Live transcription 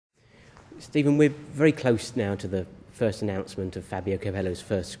Stephen, we're very close now to the first announcement of Fabio Capello's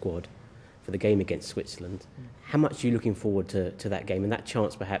first squad for the game against Switzerland. How much are you looking forward to that game and that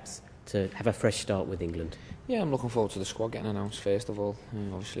chance perhaps to have a fresh start with England? Yeah, I'm looking forward to the squad getting announced first of all.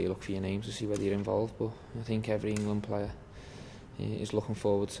 Obviously you look for your names to see whether you're involved, but I think every England player is looking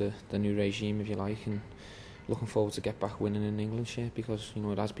forward to the new regime, if you like, and looking forward to get back winning in the England shirt, because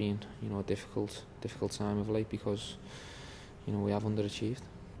it has been a difficult time of late, because we have underachieved.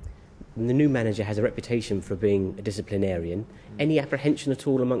 The new manager has a reputation for being a disciplinarian. Any apprehension at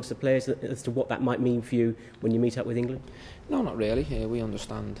all amongst the players as to what that might mean for you when you meet up with England? No, not really. We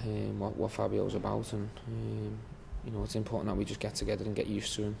understand what Fabio's about, and it's important that we just get together and get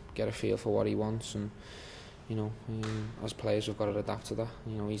used to him, get a feel for what he wants, and as players we've got to adapt to that.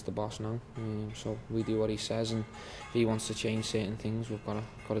 He's the boss now, so we do what he says, and if he wants to change certain things, we've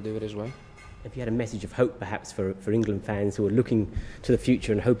got to do it his way. Have you had a message of hope perhaps for England fans who are looking to the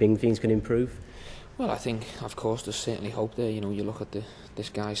future and hoping things can improve? Well, I think, of course, there's certainly hope there. You look at this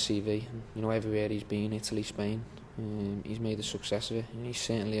guy's CV, and, everywhere he's been, Italy, Spain, he's made a success of it, and he's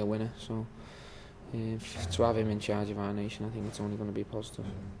certainly a winner. So to have him in charge of our nation, I think it's only going to be positive.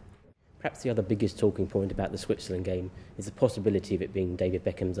 Perhaps the other biggest talking point about the Switzerland game is the possibility of it being David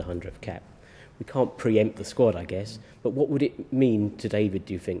Beckham's 100th cap. We can't preempt the squad, I guess, but what would it mean to David,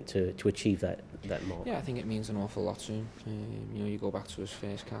 do you think, to achieve that mark? Yeah, I think it means an awful lot to him. You go back to his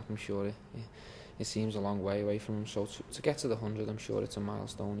first cap, I'm sure it seems a long way away from him. So to get to the 100, I'm sure it's a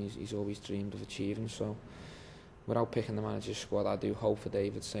milestone he's always dreamed of achieving. So without picking the manager's squad, I do hope for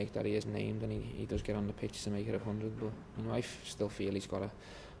David's sake that he is named and he does get on the pitch to make it 100. But I still feel he's got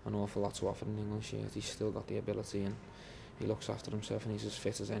an awful lot to offer in England shirt. He's still got the ability, and he looks after himself, and he's as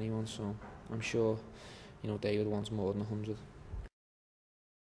fit as anyone. So I'm sure David wants more than 100.